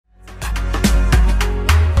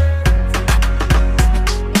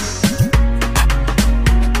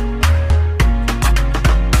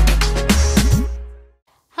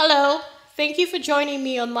Thank you for joining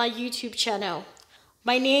me on my YouTube channel.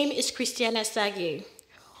 My name is Christiana Sage.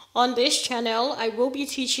 On this channel, I will be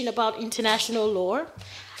teaching about international law,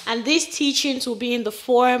 and these teachings will be in the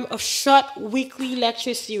form of short weekly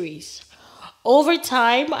lecture series. Over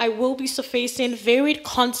time, I will be surfacing varied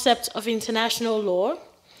concepts of international law.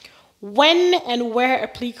 When and where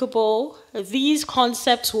applicable, these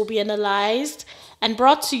concepts will be analyzed and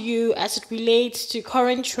brought to you as it relates to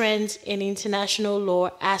current trends in international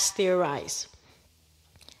law as they arise.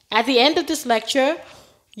 At the end of this lecture,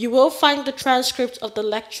 you will find the transcript of the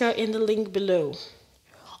lecture in the link below.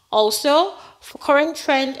 Also, for current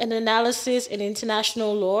trend and analysis in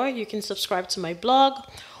international law, you can subscribe to my blog.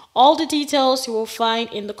 All the details you will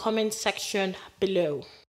find in the comment section below.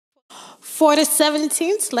 For the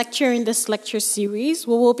 17th lecture in this lecture series,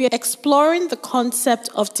 we will be exploring the concept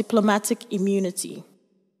of diplomatic immunity.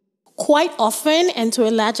 Quite often, and to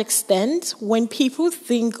a large extent, when people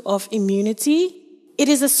think of immunity, it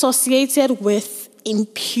is associated with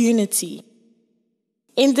impunity.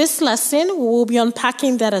 In this lesson, we will be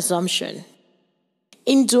unpacking that assumption.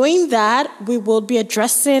 In doing that, we will be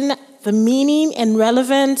addressing the meaning and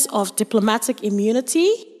relevance of diplomatic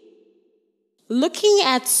immunity, looking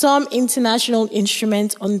at some international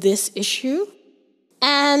instruments on this issue,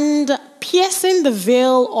 and piercing the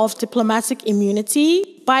veil of diplomatic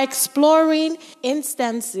immunity by exploring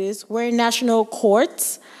instances where national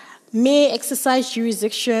courts may exercise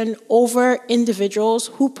jurisdiction over individuals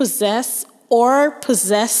who possess or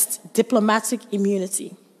possessed diplomatic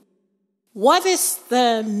immunity. What is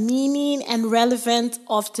the meaning and relevance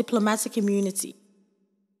of diplomatic immunity?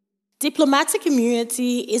 Diplomatic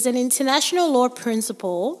immunity is an international law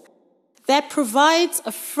principle that provides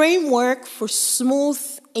a framework for smooth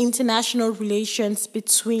international relations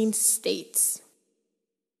between states.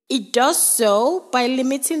 It does so by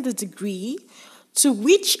limiting the degree to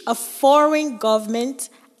which a foreign government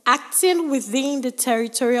acting within the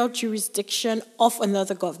territorial jurisdiction of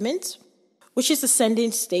another government, which is the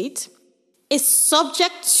sending state, is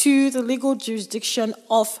subject to the legal jurisdiction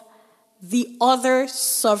of the other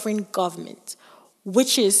sovereign government,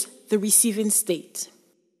 which is the receiving state.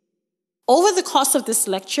 Over the course of this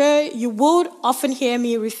lecture, you would often hear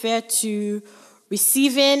me refer to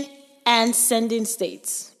receiving and sending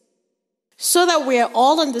states. So that we're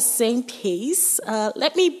all on the same pace,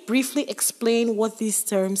 let me briefly explain what these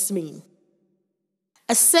terms mean.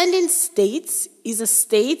 A sending state is a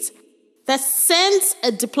state that sends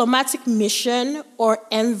a diplomatic mission or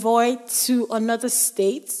envoy to another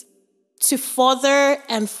state to further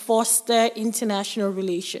and foster international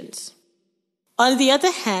relations. On the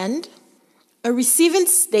other hand, a receiving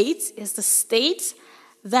state is the state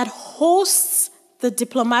that hosts the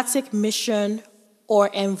diplomatic mission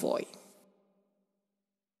or envoy.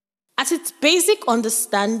 At its basic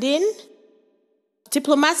understanding,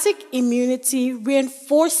 diplomatic immunity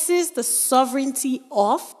reinforces the sovereignty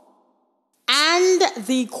of and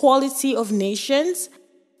the equality of nations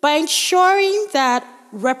by ensuring that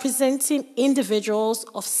representing individuals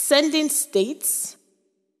of sending states,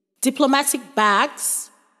 diplomatic bags,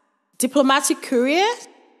 diplomatic couriers,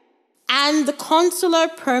 and the consular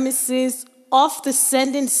premises of the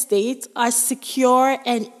sending state are secure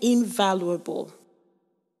and invaluable.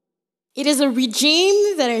 It is a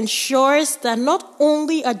regime that ensures that not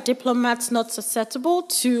only are diplomats not susceptible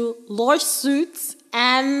to lawsuits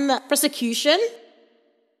and prosecution,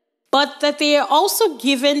 but that they are also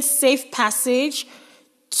given safe passage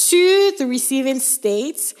to the receiving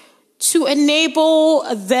states to enable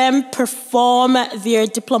them perform their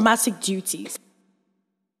diplomatic duties.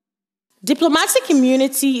 Diplomatic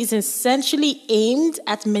immunity is essentially aimed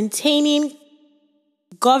at maintaining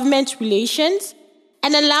government relations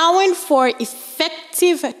and allowing for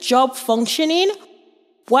effective job functioning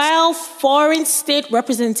while foreign state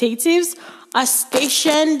representatives are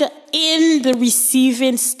stationed in the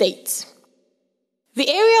receiving state. The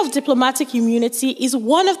area of diplomatic immunity is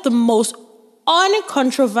one of the most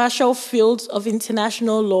uncontroversial fields of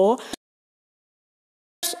international law.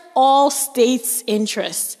 All states'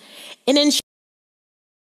 interests in ensuring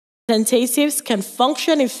representatives can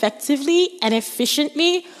function effectively and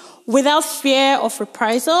efficiently without fear of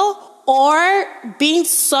reprisal or being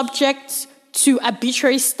subject to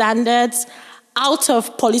arbitrary standards out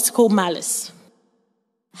of political malice.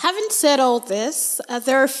 Having said all this,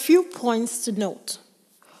 there are a few points to note.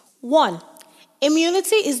 1.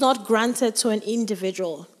 Immunity is not granted to an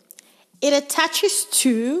individual. It attaches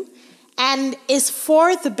to and is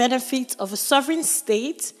for the benefit of a sovereign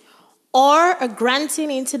state or a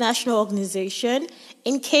granting international organization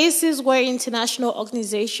in cases where international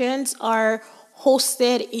organizations are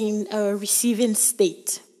hosted in a receiving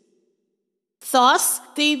state. Thus,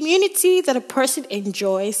 the immunity that a person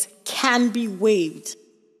enjoys can be waived,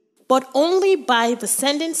 but only by the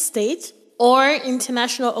sending state or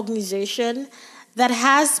international organization that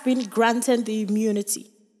has been granted the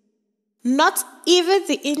immunity. Not even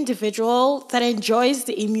the individual that enjoys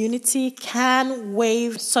the immunity can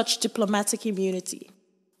waive such diplomatic immunity.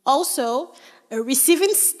 Also, a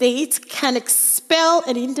receiving state can expel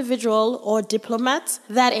an individual or diplomat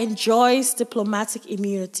that enjoys diplomatic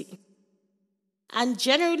immunity. And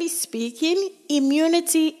generally speaking,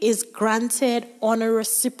 immunity is granted on a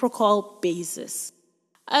reciprocal basis.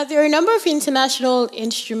 There are a number of international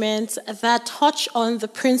instruments that touch on the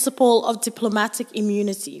principle of diplomatic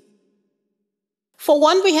immunity. For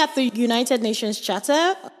one, we have the United Nations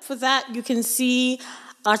Charter. For that, you can see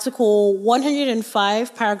Article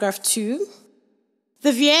 105, Paragraph 2.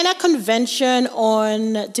 The Vienna Convention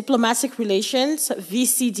on Diplomatic Relations,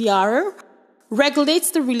 VCDR,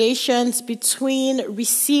 regulates the relations between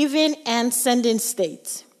receiving and sending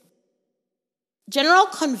states. General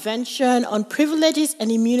Convention on Privileges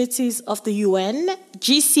and Immunities of the UN,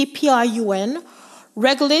 GCPR-UN,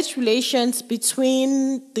 regulates relations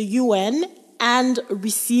between the UN and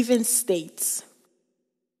receiving states.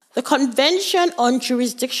 The Convention on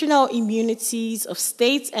Jurisdictional Immunities of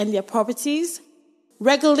States and Their Properties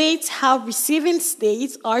regulates how receiving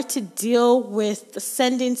states are to deal with the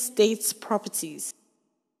sending state's properties.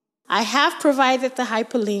 I have provided the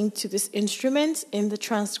hyperlink to this instrument in the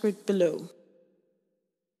transcript below.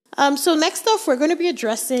 So next off, we're going to be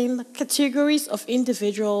addressing categories of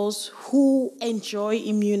individuals who enjoy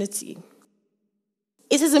immunity.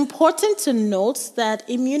 It is important to note that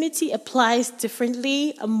immunity applies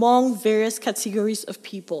differently among various categories of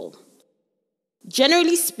people.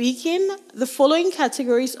 Generally speaking, the following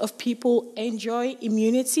categories of people enjoy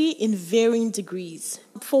immunity in varying degrees.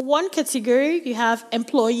 For one category, you have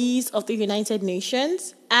employees of the United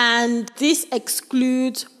Nations, and this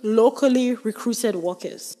excludes locally recruited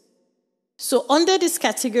workers. So under this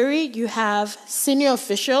category, you have senior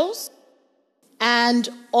officials and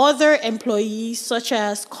other employees such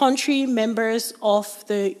as country members of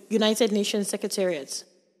the United Nations Secretariat.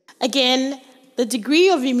 Again, the degree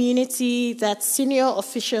of immunity that senior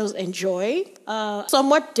officials enjoy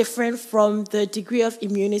somewhat different from the degree of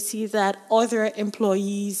immunity that other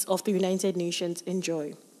employees of the United Nations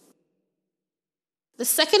enjoy. The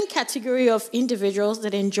second category of individuals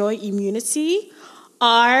that enjoy immunity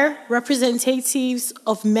are representatives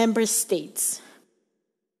of member states.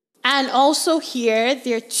 And also here,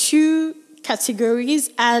 there are two categories,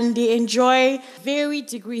 and they enjoy varied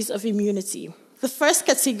degrees of immunity. The first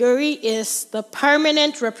category is the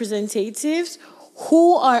permanent representatives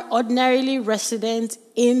who are ordinarily resident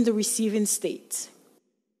in the receiving state.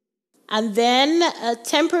 And then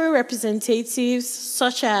temporary representatives,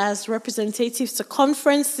 such as representatives to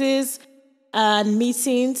conferences and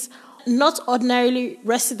meetings, not ordinarily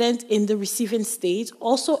resident in the receiving state,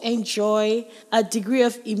 also enjoy a degree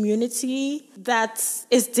of immunity that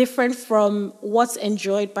is different from what's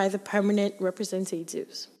enjoyed by the permanent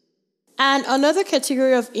representatives. And another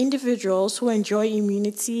category of individuals who enjoy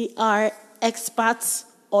immunity are expats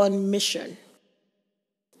on mission.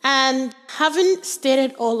 And having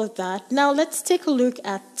stated all of that, now let's take a look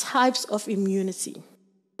at types of immunity.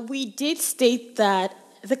 We did state that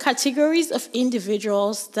the categories of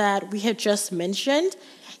individuals that we have just mentioned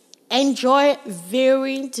enjoy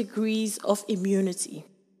varying degrees of immunity.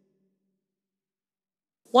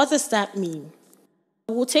 What does that mean?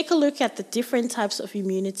 We'll take a look at the different types of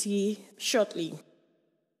immunity shortly.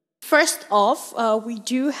 First off, we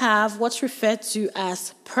do have what's referred to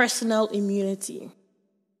as personal immunity.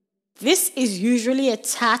 This is usually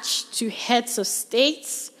attached to heads of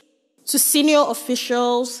states, to senior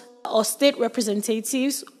officials, or state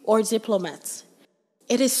representatives or diplomats.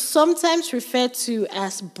 It is sometimes referred to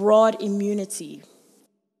as broad immunity.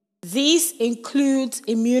 These include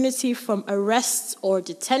immunity from arrest or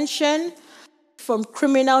detention, from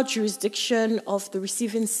criminal jurisdiction of the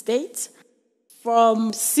receiving state,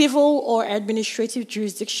 from civil or administrative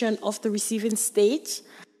jurisdiction of the receiving state,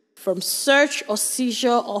 from search or seizure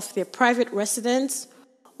of their private residence,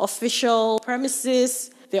 official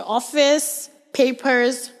premises, their office,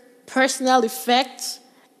 papers, personal effects,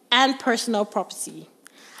 and personal property.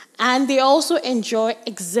 And they also enjoy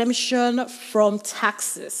exemption from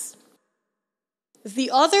taxes.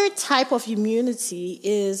 The other type of immunity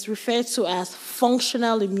is referred to as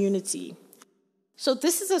functional immunity. So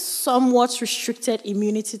this is a somewhat restricted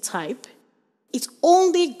immunity type. It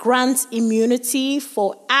only grants immunity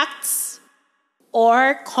for acts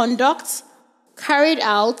or conduct carried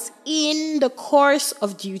out in the course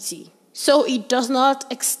of duty. So it does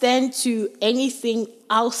not extend to anything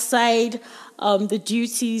outside the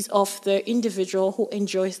duties of the individual who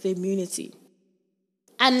enjoys the immunity.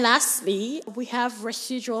 And lastly, we have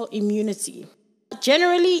residual immunity.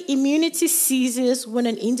 Generally, immunity ceases when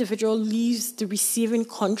an individual leaves the receiving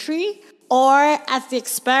country or at the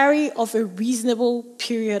expiry of a reasonable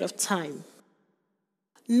period of time.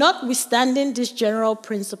 Notwithstanding this general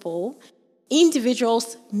principle,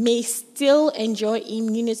 individuals may still enjoy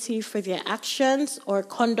immunity for their actions or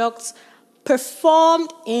conducts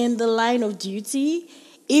performed in the line of duty,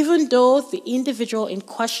 even though the individual in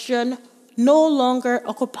question no longer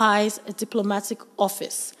occupies a diplomatic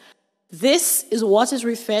office. This is what is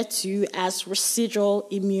referred to as residual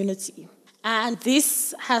immunity. And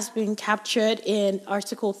this has been captured in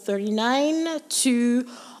Article 39(2)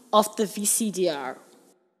 of the VCDR.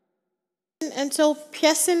 And so,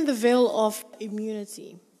 piercing the veil of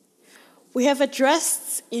immunity. We have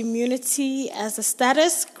addressed immunity as a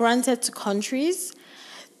status granted to countries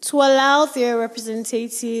to allow their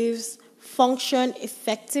representatives function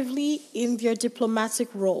effectively in their diplomatic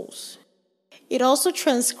roles. It also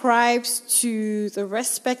transcribes to the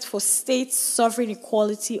respect for states' sovereign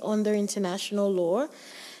equality under international law,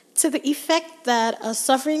 to the effect that a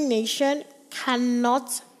sovereign nation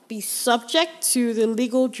cannot be subject to the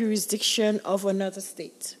legal jurisdiction of another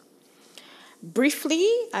state. Briefly,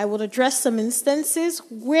 I will address some instances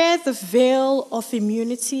where the veil of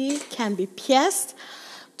immunity can be pierced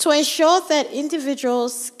to ensure that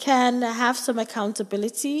individuals can have some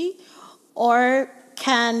accountability or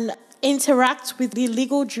can interact with the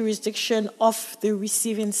legal jurisdiction of the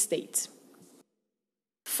receiving state.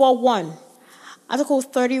 For one, Article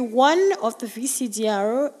 31 of the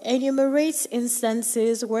VCDR enumerates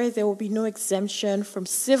instances where there will be no exemption from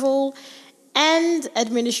civil and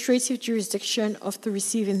administrative jurisdiction of the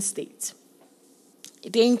receiving state.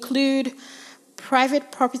 They include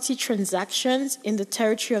private property transactions in the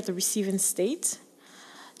territory of the receiving state,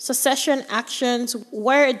 succession actions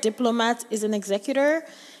where a diplomat is an executor,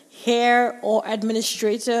 heir, or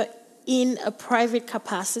administrator in a private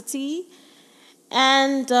capacity,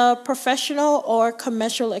 and professional or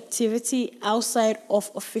commercial activity outside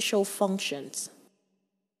of official functions.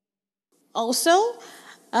 Also,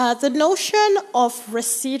 the notion of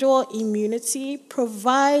residual immunity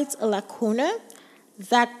provides a lacuna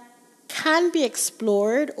that can be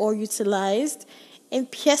explored or utilized in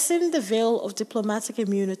piercing the veil of diplomatic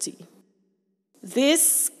immunity.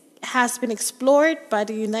 This has been explored by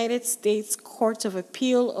the United States Court of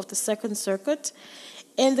Appeal of the Second Circuit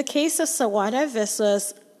in the case of Sawana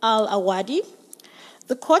versus Al-Awadi.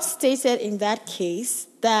 The court stated in that case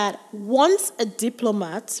that once a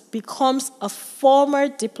diplomat becomes a former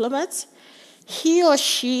diplomat, he or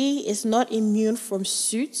she is not immune from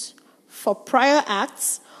suit for prior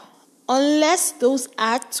acts unless those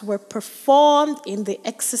acts were performed in the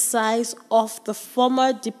exercise of the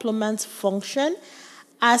former diplomat's function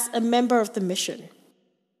as a member of the mission.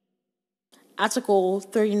 Article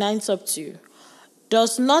 39(2)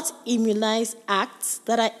 does not immunize acts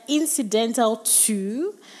that are incidental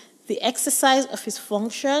to the exercise of his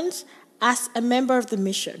functions as a member of the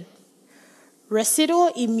mission.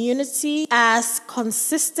 Residual immunity, as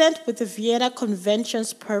consistent with the Vienna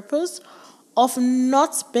Convention's purpose of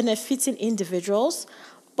not benefiting individuals,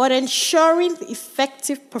 but ensuring the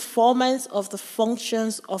effective performance of the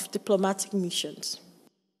functions of diplomatic missions.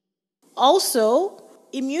 Also,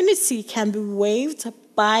 immunity can be waived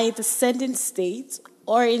by the sending state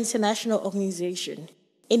or international organization,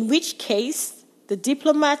 in which case the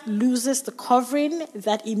diplomat loses the covering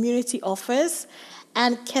that immunity offers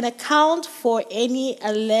and can account for any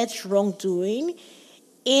alleged wrongdoing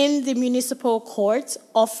in the municipal court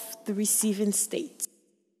of the receiving state.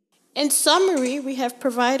 In summary, we have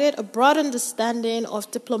provided a broad understanding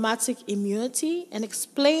of diplomatic immunity and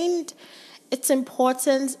explained its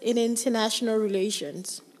importance in international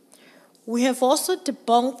relations. We have also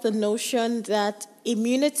debunked the notion that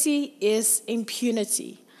immunity is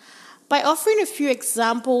impunity by offering a few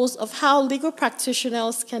examples of how legal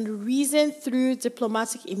practitioners can reason through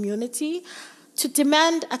diplomatic immunity to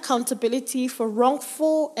demand accountability for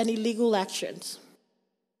wrongful and illegal actions.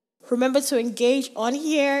 Remember to engage on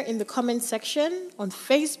here in the comment section on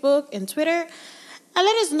Facebook and Twitter, and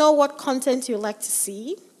let us know what content you'd like to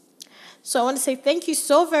see. So I want to say thank you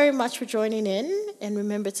so very much for joining in, and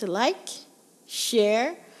remember to like,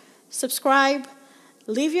 share, subscribe,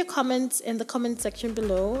 leave your comments in the comment section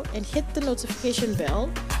below, and hit the notification bell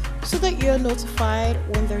so that you're notified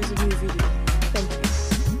when there is a new video.